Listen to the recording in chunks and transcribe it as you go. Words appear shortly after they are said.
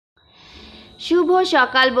শুভ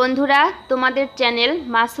সকাল বন্ধুরা, তোমাদের চ্যানেল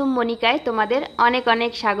মাসুম মনিকায় তোমাদের অনেক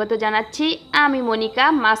অনেক স্বাগত জানাচ্ছি। আমি মনিকা,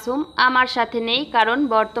 মাসুম আমার সাথে নেই কারণ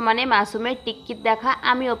বর্তমানে মাসুমের টিকিট দেখা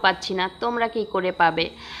আমিও পাচ্ছি না, তোমরা কি করে পাবে।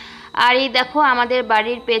 আর এই দেখো আমাদের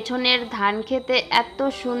বাড়ির পেছনের ধান খেতে এত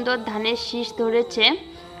সুন্দর ধানের শীষ ধরেছে,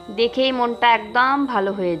 দেখেই মনটা একদম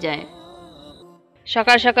ভালো হয়ে যায়।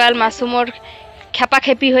 সকাল সকাল মাসুম ওর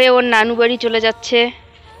খেপাখেপি হয়ে ওর নানু বাড়ি চলে যাচ্ছে।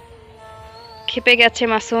 খেপে গেছে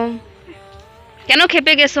মাসুম। কেন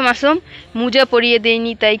খেপে গেছো মাসুম? মোজা পরিয়ে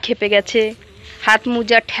দেয়নি তাই খেপে গেছে। হাত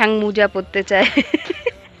মোজা ঠ্যাং মোজা পরতে চায়।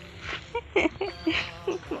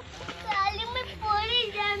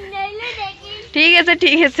 ঠিক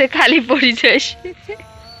আছে খালি পরি যাস।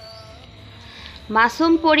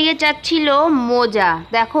 মাসুম পরিয়ে যাচ্ছিল মোজা।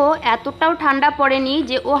 দেখো এতটাও ঠান্ডা পড়েনি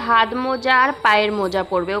যে ও হাত মোজা আর পায়ের মোজা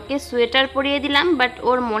পরবে। ওকে সোয়েটার পরিয়ে দিলাম, বাট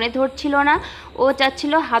ওর মনে ধরছিল না, ও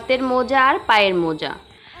চাচ্ছিল হাতের মোজা আর পায়ের মোজা।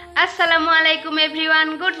 আসসালামু আলাইকুম everyone,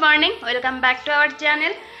 good morning, welcome back to our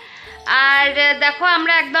channel. আর দেখো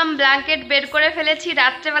আমরা একদম ব্ল্যাঙ্কেট বের করে ফেলেছি।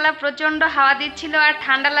 রাত্রেবেলা প্রচণ্ড হাওয়া দিচ্ছিল আর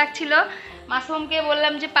ঠান্ডা লাগছিল। মাসুমকে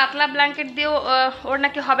বললাম যে পাতলা ব্ল্যাঙ্কেট দিও, ওর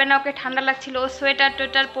নাকি হবে না, ওকে ঠান্ডা লাগছিল। ও সোয়েটার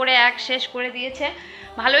টোয়েটার পরে এক শেষ করে দিয়েছে।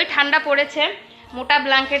 ভালোই ঠান্ডা পড়েছে। মোটা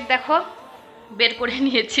ব্ল্যাঙ্কেট দেখো বের করে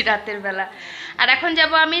নিয়েছি রাতের বেলা। আর এখন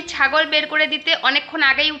যাব আমি ছাগল বের করে দিতে। অনেকক্ষণ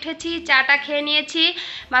আগেই উঠেছি, চাটা খেয়ে নিয়েছি।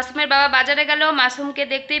 মাসুমের বাবা বাজারে গেল, মাসুমকে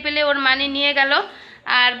দেখতেই পেলে ওর মানি নিয়ে গেল।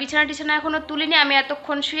 আর বিছানা টিছানা এখনও তুলিনি, আমি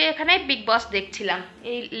এতক্ষণ শুয়ে এখানে বিগ বস দেখছিলাম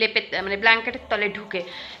এই লেপের মানে ব্ল্যাঙ্কেটের তলে ঢুকে।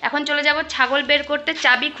 এখন চলে যাব ছাগল বের করতে।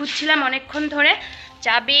 চাবি খুঁজছিলাম অনেকক্ষণ ধরে,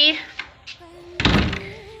 চাবি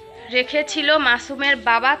রেখেছিল মাসুমের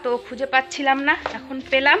বাবা, তো খুঁজে পাচ্ছিলাম না, এখন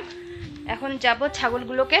পেলাম। এখন যাব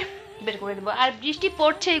ছাগলগুলোকে বের করে দেবো। আর বৃষ্টি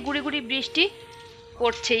পড়ছে, গুড়ি গুড়ি বৃষ্টি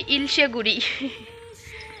পড়ছে, ইলশে গুড়ি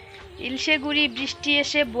ইলশে গুড়ি বৃষ্টি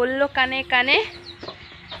এসে বলল কানে কানে,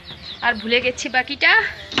 আর ভুলে গেছি বাকিটা।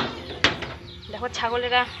 দেখো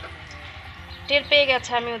ছাগলেরা টের পেয়ে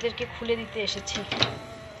গেছে আমি ওদেরকে খুলে দিতে এসেছি।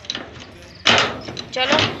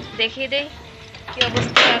 চলো দেখিয়ে দেই কি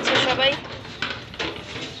অবস্থায় আছে সবাই।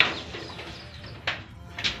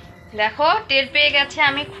 দেখো টের পেয়ে গেছে,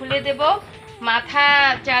 আমি খুলে দেব। মাথা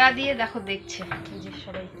চারা দিয়ে দেখো দেখছে যে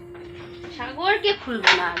সবাই। সাগরকে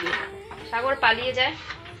খুলবো না, আগে সাগর পালিয়ে যায়।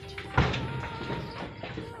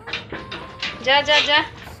 যা যা যা,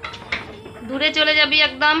 দূরে চলে যাবি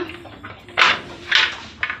একদম।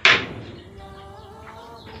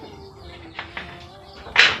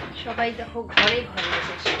 সবাই দেখো ঘরে ঘরে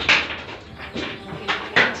এসেছে।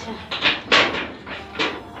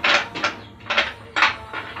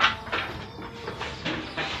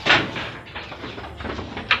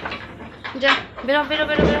 যা বেরো বেরো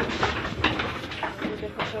বেরো বেরো।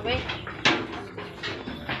 দেখো সবাই,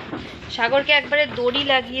 সাগরকে একবারে দড়ি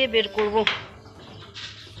লাগিয়ে বের করব,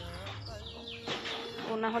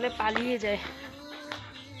 ও না হলে পালিয়ে যায়।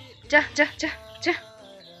 যা যা যা যা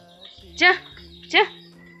যা যা।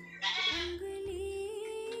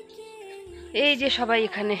 এই যে সবাই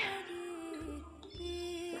এখানে।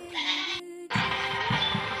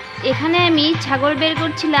 এখানে আমি ছাগল বের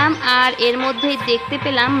করছিলাম আর এর মধ্যেই দেখতে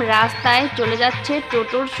পেলাম রাস্তায় চলে যাচ্ছে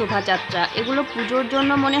টোটোর শোভাযাত্রা। এগুলো পুজোর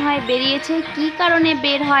জন্য মনে হয় বেরিয়েছে, কি কারণে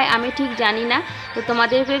বের হয় আমি ঠিক জানি না, তো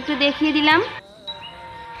তোমাদেরকে একটু দেখিয়ে দিলাম।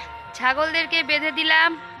 ছাগলদেরকে বেঁধে দিলাম।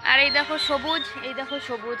 আর এই দেখো সবুজ, এই দেখো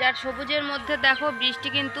সবুজ, আর সবুজের মধ্যে দেখো বৃষ্টি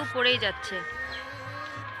কিন্তু পড়েই যাচ্ছে,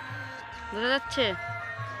 বোঝা যাচ্ছে?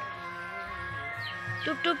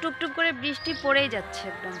 টুপটুপ টুপটুপ করে বৃষ্টি পড়েই যাচ্ছে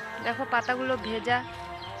একদম। দেখো পাতাগুলো ভেজা।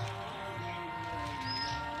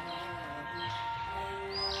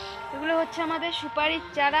 এগুলো হচ্ছে আমাদের সুপারির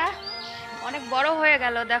চারা, অনেক বড় হয়ে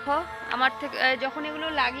গেল। দেখো আমার থেকে যখন এগুলো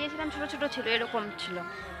লাগিয়েছিলাম ছোট ছোট ছিল, এরকম ছিল,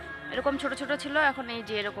 এরকম ছোট ছোট ছিল, এখন এই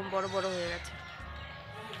যে এরকম বড় বড় হয়ে গেছে।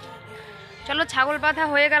 চলো ছাগল বাঁধা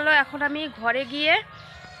হয়ে গেল, এখন আমি ঘরে গিয়ে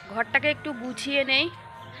ঘরটাকে একটু গুছিয়ে নেই।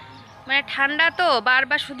 মানে ঠান্ডা তো,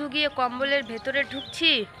 বারবার শুধু গিয়ে কম্বলের ভেতরে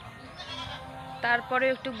ঢুকছি, তারপরে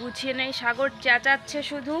একটু গুছিয়ে নেই। সাগর চেঁচাচ্ছে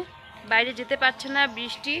শুধু, বাইরে যেতে পারছে না,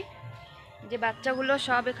 বৃষ্টি। যে বাচ্চাগুলো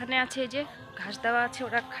সব এখানে আছে, এই যে ঘাস দেওয়া আছে,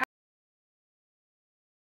 ওরা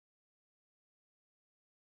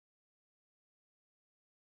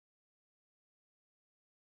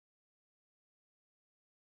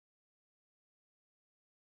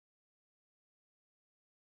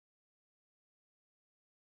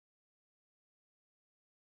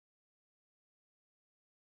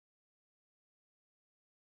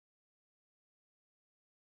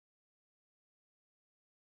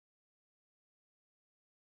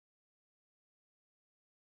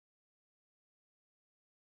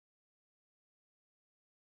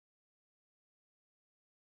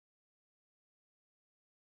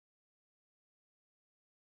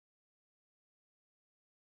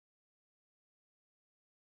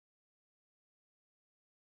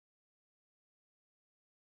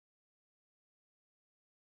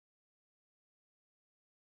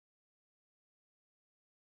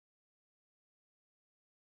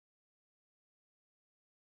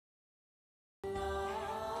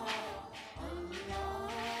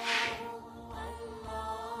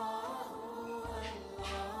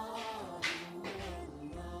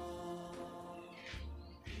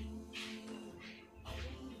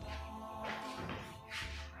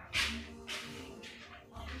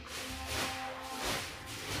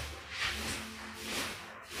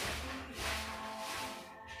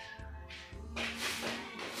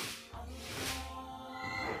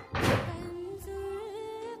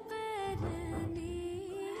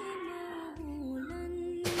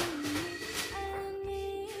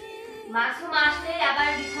মাসুম আসলে আবার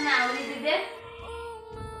বিছানা আউলি দিবে,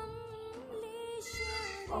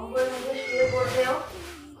 কম্বলের মধ্যে শুয়ে পড়বেও।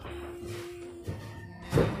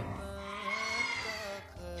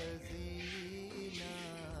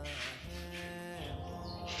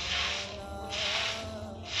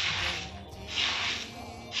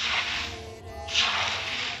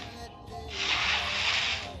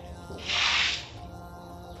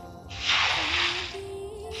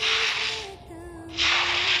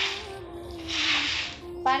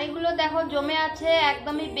 পানিগুলো দেখো জমে আছে,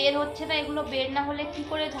 একদমই বের হচ্ছে না। এগুলো বের না হলে কি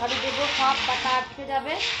করে ঝাড়ু দেবো, সব পাতা আটকে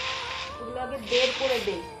যাবে। এগুলো আগে বের করে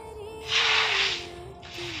দেই।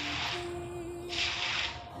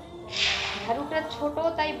 ঝাড়ুটা ছোট,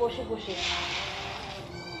 তাই বসে বসে।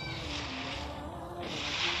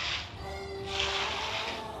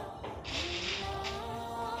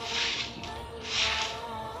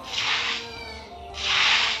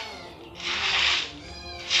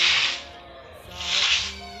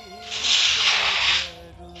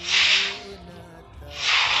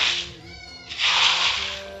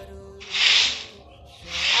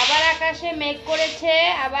 আকাশে মেঘ করেছে,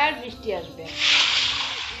 আবার বৃষ্টি আসবে।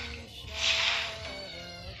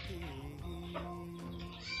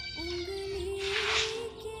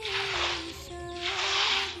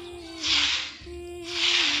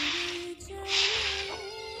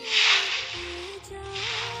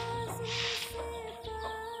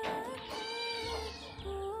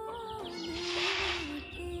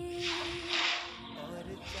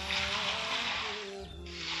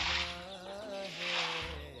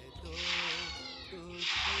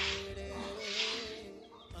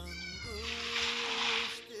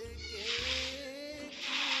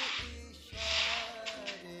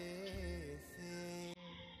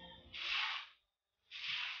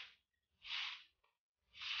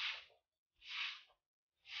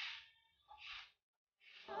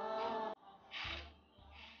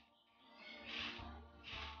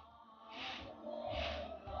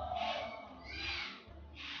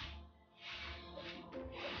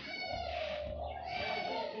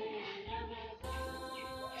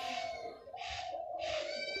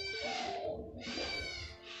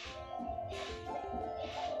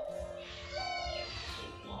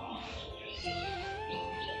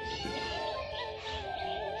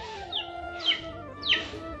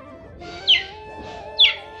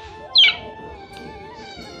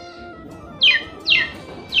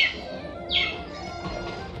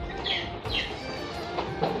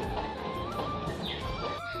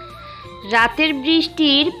 রাতের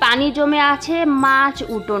বৃষ্টির পানি জমে আছে মাছ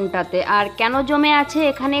উঠোনটাতে। আর কেন জমে আছে,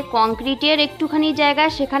 এখানে কংক্রিটের একটুখানি জায়গা,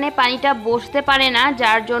 সেখানে পানিটা বসতে পারে না,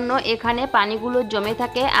 যার জন্য এখানে পানিগুলো জমে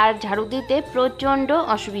থাকে। আর ঝাড়ু দিতে প্রচণ্ড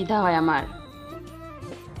অসুবিধা হয় আমার।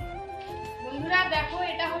 বন্ধুরা দেখো,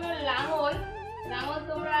 এটা হলো লাঙল। লাঙল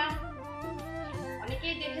তোমরা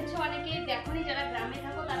অনেকেই দেখেছো, অনেকেই দেখোনি। যারা গ্রামে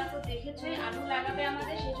থাকো তারা তো দেখেছোই। আলু লাগাবে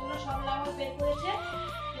আমাদের, সেই জন্য সব লাঙল বের করেছে।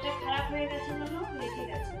 এটা খারাপ হয়ে গেছে জন্য রেখে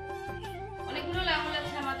গেছে। অনেকগুলো লাঙল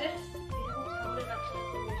আছে আমাদের।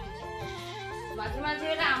 মাঝে মাঝে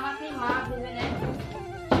এরা আমাকে মা ভেবে নেয়,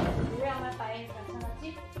 আমার পায়ের কাছাকাছি।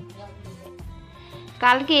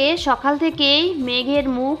 কালকে সকাল থেকেই মেঘের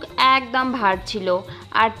মুখ একদম ভার ছিল,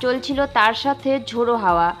 আর চলছিল তার সাথে ঝোড়ো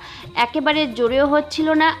হাওয়া। একেবারে জোরেও হচ্ছিল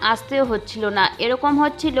না, আস্তেও হচ্ছিল না, এরকম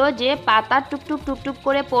হচ্ছিল যে পাতা টুকটুক টুকটুক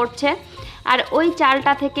করে পড়ছে। আর ওই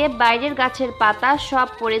চালটা থেকে বাইরের গাছের পাতা সব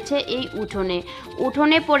পড়েছে এই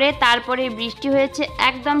উঠোনে পড়ে তারপরে বৃষ্টি হয়েছে,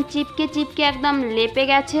 একদম চিপকে চিপকে একদম লেপে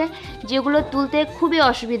গেছে, যেগুলো তুলতে খুবই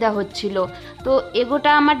অসুবিধা হচ্ছিল। তো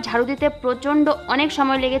এগোটা আমার ঝাড়ু দিতে প্রচণ্ড অনেক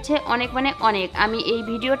সময় লেগেছে, অনেক মানে অনেক। আমি এই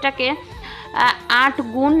ভিডিওটাকে 8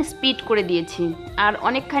 গুণ স্পিড করে দিয়েছি, আর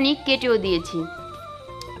অনেকখানি কেটেও দিয়েছি।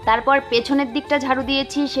 তারপর পেছনের দিকটা ঝাড়ু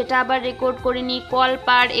দিয়েছি, সেটা আবার রেকর্ড করিনি। কল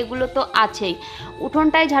পার এগুলো তো আছেই।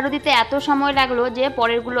 উঠোনটায় ঝাড়ু দিতে এত সময় লাগলো যে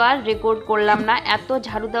পরেরগুলো আর রেকর্ড করলাম না। এত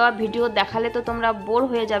ঝাড়ু দেওয়া ভিডিও দেখালে তো তোমরা বোর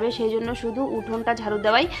হয়ে যাবে, সেই জন্য শুধু উঠোনটা ঝাড়ু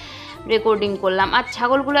দেওয়াই রেকর্ডিং করলাম। আর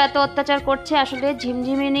ছাগলগুলো এত অত্যাচার করছে, আসলে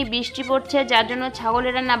ঝিমঝিমিনি বৃষ্টি পড়ছে, যার জন্য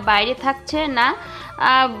ছাগলেরা না বাইরে থাকছে না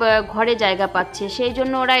ঘরে জায়গা পাচ্ছে, সেই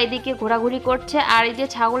জন্য ওরা এদিকে ঘোরাঘুরি করছে। আর এই যে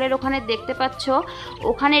ছাগলের ওখানে দেখতে পাচ্ছ,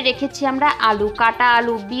 ওখানে রেখেছি আমরা আলু, কাটা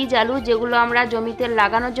আলু, বীজ আলু, যেগুলো আমরা জমিতে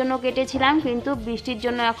লাগানোর জন্য কেটেছিলাম, কিন্তু বৃষ্টির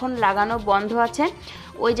জন্য এখন লাগানো বন্ধ আছে।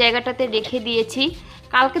 ওই জায়গাটাতে রেখে দিয়েছি,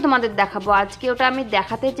 কালকে তোমাদের দেখাবো। আজকে ওটা আমি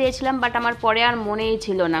দেখাতে চেয়েছিলাম, বাট আমার পরে আর মনেই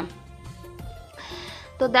ছিল না।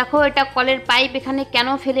 তো দেখো, এটা কলের পাইপ এখানে কেন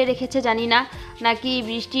ফেলে রেখেছে জানি না, নাকি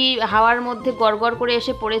বৃষ্টি হাওয়ার মধ্যে গড়গড় করে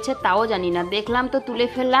এসে পড়েছে তাও জানি না। দেখলাম তো তুলে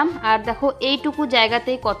ফেললাম। আর দেখো এইটুকু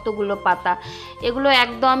জায়গাতেই কতগুলো পাতা, এগুলো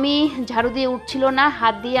একদমই ঝাড়ু দিয়ে উঠছিল না,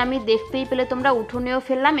 হাত দিয়ে আমি দেখতেই পেলে তোমরা, উঠোনেও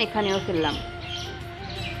ফেললাম, এখানেও ফেললাম।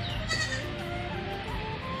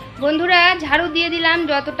 বন্ধুরা ঝাড়ু দিয়ে দিলাম,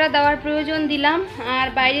 যতটা দেওয়ার প্রয়োজন দিলাম, আর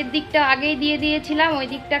বাইরের দিকটা আগেই দিয়ে দিয়েছিলাম, ওই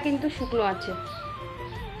দিকটা কিন্তু শুকনো আছে।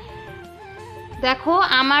 দেখো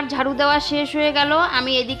আমার ঝাড়ু দেওয়া শেষ হয়ে গেল,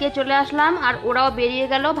 আমি এদিকে চলে আসলাম আর ওরাও বেরিয়ে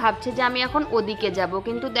গেল, ভাবছে যে আমি এখন ওদিকে যাব,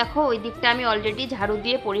 কিন্তু দেখো ওই দিকটা আমি অলরেডি ঝাড়ু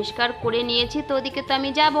দিয়ে পরিষ্কার করে নিয়েছি, তো ওদিকে তো আমি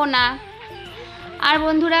যাব না। আর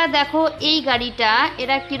বন্ধুরা দেখো এই গাড়িটা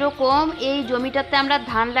এরা কীরকম, এই জমিটাতে আমরা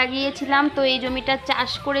ধান লাগিয়েছিলাম, তো এই জমিটা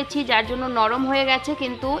চাষ করেছি যার জন্য নরম হয়ে গেছে,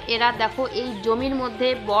 কিন্তু এরা দেখো এই জমির মধ্যে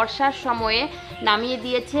বর্ষার সময়ে নামিয়ে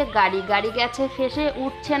দিয়েছে গাড়ি, গাড়ি গেছে ফেসে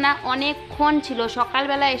উঠছে না, অনেকক্ষণ ছিল,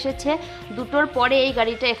 সকালবেলা এসেছে 2টোর পরে এই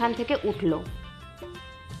গাড়িটা এখান থেকে উঠলো।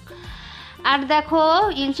 আর দেখো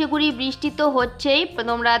ইলশেগুড়ি বৃষ্টি তো হচ্ছেই,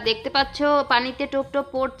 তোমরা দেখতে পাচ্ছ পানিতে টোপ টোপ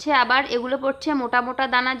পড়ছে, আবার এগুলো পড়ছে মোটা মোটা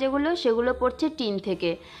দানা যেগুলো সেগুলো পড়ছে টিন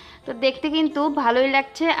থেকে, তো দেখতে কিন্তু ভালোই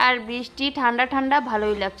লাগছে, আর বৃষ্টি ঠান্ডা ঠান্ডা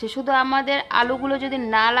ভালোই লাগছে। শুধু আমাদের আলুগুলো যদি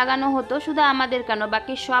না লাগানো হতো, শুধু আমাদের কেন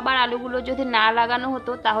বাকি সবার আলুগুলো যদি না লাগানো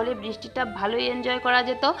হতো তাহলে বৃষ্টিটা ভালোই এনজয় করা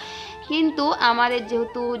যেত, কিন্তু আমাদের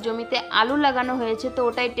যেহেতু জমিতে আলু লাগানো হয়েছে তো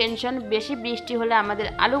ওটাই টেনশন, বেশি বৃষ্টি হলে আমাদের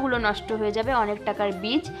আলুগুলো নষ্ট হয়ে যাবে, অনেক টাকার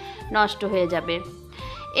বীজ নষ্ট হয়ে যাবে।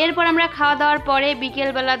 এরপর আমরা খাওয়া দাওয়ার পরে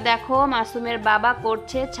বিকেলবেলা দেখো মাসুমের বাবা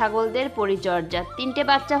করছে ছাগলদের পরিচর্যা। 3টে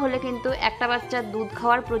বাচ্চা হলে কিন্তু একটা বাচ্চার দুধ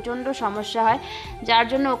খাওয়ার প্রচণ্ড সমস্যা হয়, যার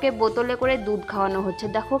জন্য ওকে বোতলে করে দুধ খাওয়ানো হচ্ছে।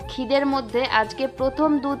 দেখো খিদের মধ্যে আজকে প্রথম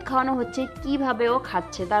দুধ খাওয়ানো হচ্ছে, কিভাবে ও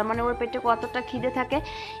খাচ্ছে, তার মানে ওর পেটে কতটা খিদে থাকে।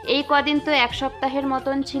 এই কদিন তো 1 সপ্তাহের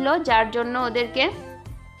মতন ছিল, যার জন্য ওদেরকে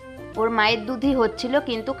ওর মায়ের দুধই হচ্ছিল,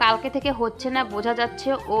 কিন্তু কালকে থেকে হচ্ছে না, বোঝা যাচ্ছে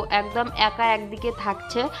ও একদম একা একদিকে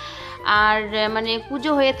থাকছে, আর মানে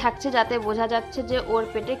কুজো হয়ে থাকছে, যাতে বোঝা যাচ্ছে যে ওর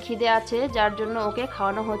পেটে খিদে আছে, যার জন্য ওকে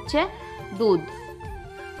খাওয়ানো হচ্ছে দুধ।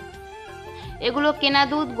 এগুলো কেনা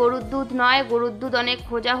দুধ, গরুর দুধ নয়, গরুর দুধ অনেক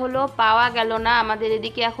খোঁজা হলো, পাওয়া গেল না, আমাদের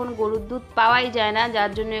এদিকে এখন গরুর দুধ পাওয়াই যায় না,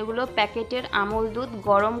 যার জন্য এগুলো প্যাকেটের আমুল দুধ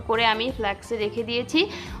গরম করে আমি ফ্ল্যাক্সে রেখে দিয়েছি,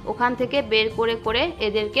 ওখান থেকে বের করে করে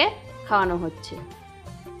এদেরকে খাওয়ানো হচ্ছে।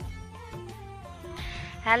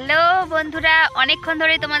 হ্যালো বন্ধুরা, অনেকক্ষণ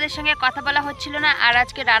ধরেই তোমাদের সঙ্গে কথা বলা হচ্ছিল না, আর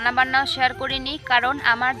আজকে রান্নাবান্নাও শেয়ার করিনি, কারণ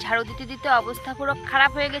আমার ঝাড়ু দিতে দিতে অবস্থা পুরো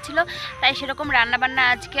খারাপ হয়ে গেছিলো, তাই সেরকম রান্নাবান্না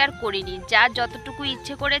আজকে আর করিনি, যা যতটুকু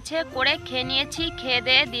ইচ্ছে করেছে করে খেয়ে নিয়েছি, খেয়ে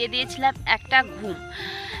দিয়ে দিয়েছিলাম একটা ঘুম।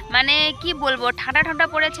 মানে কি বলবো, ঠান্ডা ঠান্ডা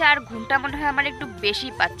পড়েছে আর ঘুমটা মনে হয় আমার একটু বেশি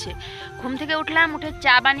পাচ্ছে। ঘুম থেকে উঠলাম, উঠে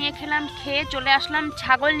চা বানিয়ে খেলাম, খেয়ে চলে আসলাম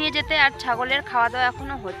ছাগল নিয়ে যেতে, আর ছাগলের খাওয়া দাওয়া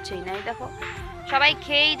এখনও হচ্ছেই না। এই দেখো সবাই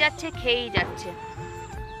খেয়েই যাচ্ছে,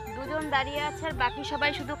 দুজন দাঁড়িয়ে আছে আর বাকি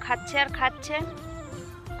সবাই শুধু খাচ্ছে আর খাচ্ছে।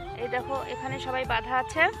 এই দেখো এখানে সবাই বাঁধা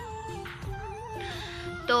আছে,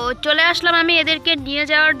 তো চলে আসলাম আমি এদেরকে নিয়ে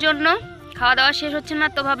যাওয়ার জন্য। খাওয়া দাওয়া শেষ হচ্ছে না,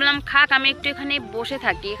 তো ভাবলাম খাক, আমি একটু এখানে বসে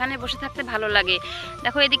থাকি, এখানে বসে থাকতে ভালো লাগে।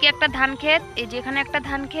 দেখো এদিকে একটা ধান ক্ষেত, এই যে এখানে একটা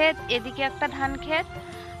ধান ক্ষেত, এদিকে একটা ধান ক্ষেত,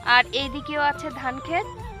 আর এইদিকেও আছে ধান ক্ষেত,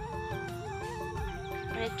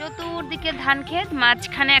 মানে চতুর্দিকে ধান ক্ষেত,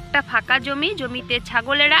 মাঝখানে একটা ফাঁকা জমি, জমিতে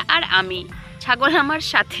ছাগলেরা আর আমি, ছাগল আমার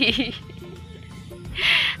সাথী,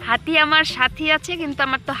 হাতি আমার সাথী আছে, কিন্তু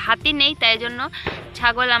আমার তো হাতি নেই, তাই জন্য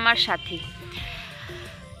ছাগল আমার সাথী।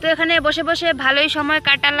 তো এখানে বসে বসে ভালোই সময়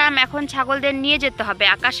কাটালাম, এখন ছাগলদের নিয়ে যেতে হবে।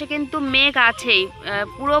 আকাশে কিন্তু মেঘ আছেই,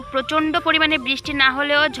 পুরো প্রচণ্ড পরিমাণে বৃষ্টি না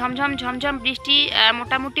হলেও ঝমঝম ঝমঝম বৃষ্টি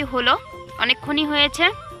মোটামুটি হলো, অনেকক্ষণই হয়েছে,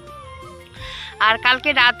 আর কালকে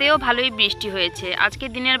রাতেও ভালোই বৃষ্টি হয়েছে। আজকে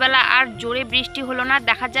দিনের বেলা আর জোরে বৃষ্টি হলো না,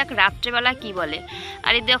 দেখা যাক রাত্রেবেলা কি বলে।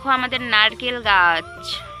 আর এই দেখো আমাদের নারকেল গাছ,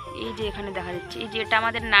 এই যে এখানে দেখা যাচ্ছে, এই যে এটা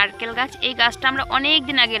আমাদের নারকেল গাছ, এই গাছটা আমরা অনেক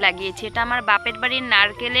দিন আগে লাগিয়েছি, এটা আমার বাপের বাড়ির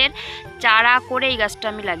নারকেলের চারা করে এই গাছটা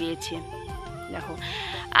আমি লাগিয়েছি। দেখো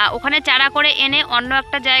ওখানে চারা করে এনে অন্য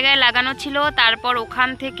একটা জায়গায় লাগানো ছিল, তারপর ওখান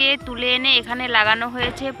থেকে তুলে এনে এখানে লাগানো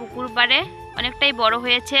হয়েছে পুকুর পাড়ে, অনেকটাই বড়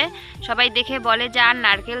হয়েছে, সবাই দেখে বলে যে আর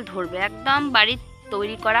নারকেল ধরবে, একদম বাড়ির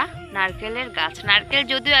তৈরি করা নারকেলের গাছ। নারকেল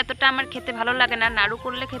যদিও এতটা আমার খেতে ভালো লাগে না, নাড়ু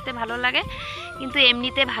করলে খেতে ভালো লাগে, কিন্তু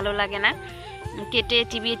এমনিতে ভালো লাগে না, কেটে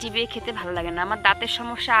চিবিয়ে চিবিয়ে খেতে ভালো লাগে না, আমার দাঁতের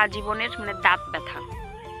সমস্যা আজীবনের, মানে দাঁত ব্যথা।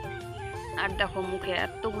 আর দেখো মুখে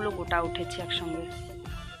এতগুলো গোটা উঠেছে একসঙ্গে।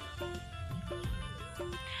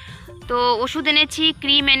 তো ওষুধ এনেছি,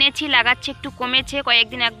 ক্রিম এনেছি, লাগাচ্ছি, একটু কমেছে,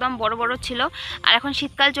 কয়েকদিন একদম বড় বড় ছিল, আর এখন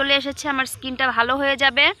শীতকাল চলে এসেছে, আমার স্কিনটা ভালো হয়ে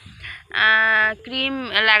যাবে, ক্রিম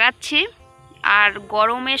লাগাচ্ছি। আর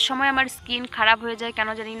গরমের সময় আমার স্কিন খারাপ হয়ে যায় কেন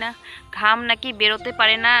জানি না, ঘাম নাকি বেরোতে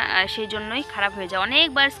পারে না, সেই জন্যই খারাপ হয়ে যায়।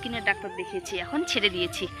 অনেকবার স্কিনের ডাক্তার দেখিয়েছি, এখন ছেড়ে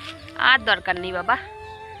দিয়েছি, আর দরকার নেই বাবা।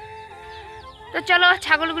 তো চলো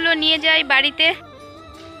ছাগলগুলো নিয়ে যাই বাড়িতে।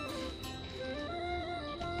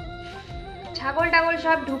 ছাগল টাগল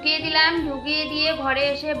সব ঢুকিয়ে দিলাম, ঢুকিয়ে দিয়ে ঘরে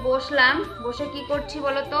এসে বসলাম, বসে কি করছি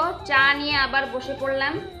বলো তো, চা নিয়ে আবার বসে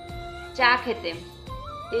পড়লাম চা খেতে।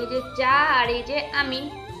 এই যে চা আর এই যে আমি,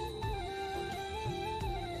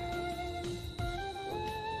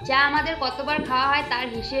 চা আমাদের কতবার খাওয়া হয় তার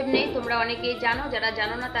হিসেব নেই, তোমরা অনেকেই জানো, যারা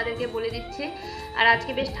জানো না তাদেরকে বলে দিচ্ছি। আর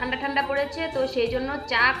আজকে বেশ ঠান্ডা ঠান্ডা পড়েছে, তো সেই জন্য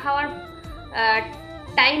চা খাওয়ার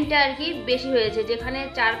টাইমটা আর কি বেশি হয়েছে। যেখানে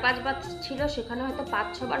 4-5 বার ছিল সেখানে হয়তো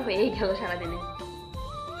 5-6 বার হয়েই গেল সারাদিনে।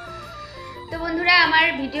 তো বন্ধুরা, আমার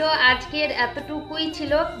ভিডিও আজকের এতটুকুই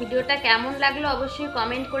ছিল। ভিডিওটা কেমন লাগলো অবশ্যই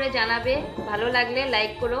কমেন্ট করে জানাবে। ভালো লাগলে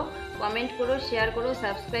লাইক করো, কমেন্ট করো, শেয়ার করো,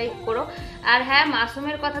 সাবস্ক্রাইব করো। আর হ্যাঁ,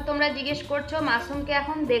 মাসুমের কথা তোমরা জিজ্ঞেস করছো, মাসুমকে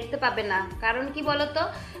এখন দেখতে পাবে না। কারণ কি বলো তো,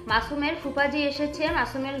 মাসুমের ফুফাজি এসেছে।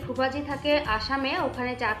 মাসুমের ফুফাজি থাকে আসামে,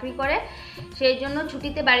 ওখানে চাকরি করে, সেই জন্য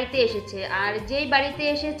ছুটিতে বাড়িতে এসেছে। আর যেই বাড়িতে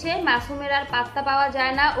এসেছে মাসুমের আর পাত্তা পাওয়া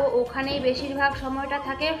যায় না, ও ওখানেই বেশিরভাগ সময়টা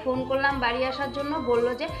থাকে। ফোন করলাম বাড়ি আসার জন্য,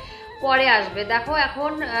 বললো যে পরে আসবে। দেখো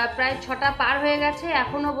এখন প্রায় 6টা পার হয়ে গেছে,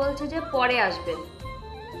 এখনও বলছে যে পরে আসবে।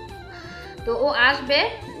 তো ও আসবে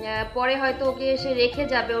পরে, হয়তো ওকে এসে রেখে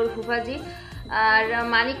যাবে ওর ফুফাজি। আর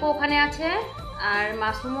মানিকও ওখানে আছে, আর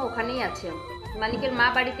মাসুমও ওখানেই আছে। মানিকের মা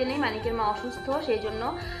বাড়িতে নেই, মানিকের মা অসুস্থ, সেই জন্য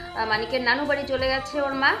মানিকের নানু বাড়ি চলে গেছে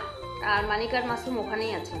ওর মা, আর মানিক আর মাসুম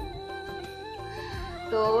ওখানেই আছে।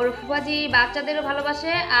 তো ওর ফুফাজি বাচ্চাদেরও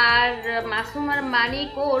ভালোবাসে, আর মাসুম আর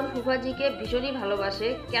মানিকও ওর ফুফাজিকে ভীষণই ভালোবাসে।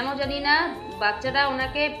 কেন জানি না, বাচ্চারা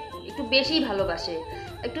ওনাকে একটু বেশি ভালোবাসে,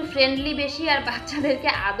 একটু ফ্রেন্ডলি বেশি, আর বাচ্চাদেরকে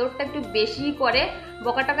আদরটা একটু বেশি করে,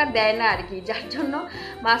 বকা টকা দেয় না আর কি। যার জন্য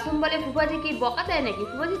মাসুম বলে ফুফাজি কি বকা দেয় নাকি,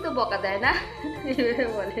 ফুফাজি তো বকা দেয় না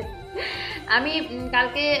বলে। আমি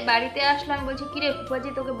কালকে বাড়িতে আসলাম, বলছি কিরে ফুফাজি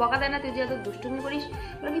তোকে বকা দেয় না, তুই যে এত দুষ্টুমি করিস?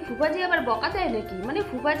 বলে কি ফুফাজি আবার বকা দেয় নাকি, মানে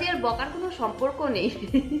ফুফাজি আর বকার কোনো সম্পর্ক নেই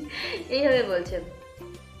এইভাবে বলছে।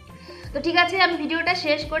 তো ঠিক আছে, আমি ভিডিওটা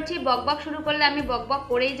শেষ করছি। বকবক শুরু করলে আমি বকবক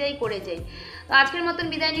করেই যাই। তো আজকের মতন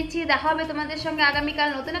বিদায় নিচ্ছি। দেখা হবে তোমাদের সঙ্গে আগামীকাল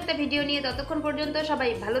নতুন একটা ভিডিও নিয়ে। ততক্ষণ পর্যন্ত সবাই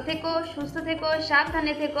ভালো থেকো, সুস্থ থেকো,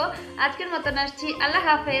 সাবধানে থেকো। আজকের মতন আসছি। আল্লাহ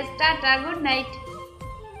হাফেজ, টাটা, গুড নাইট।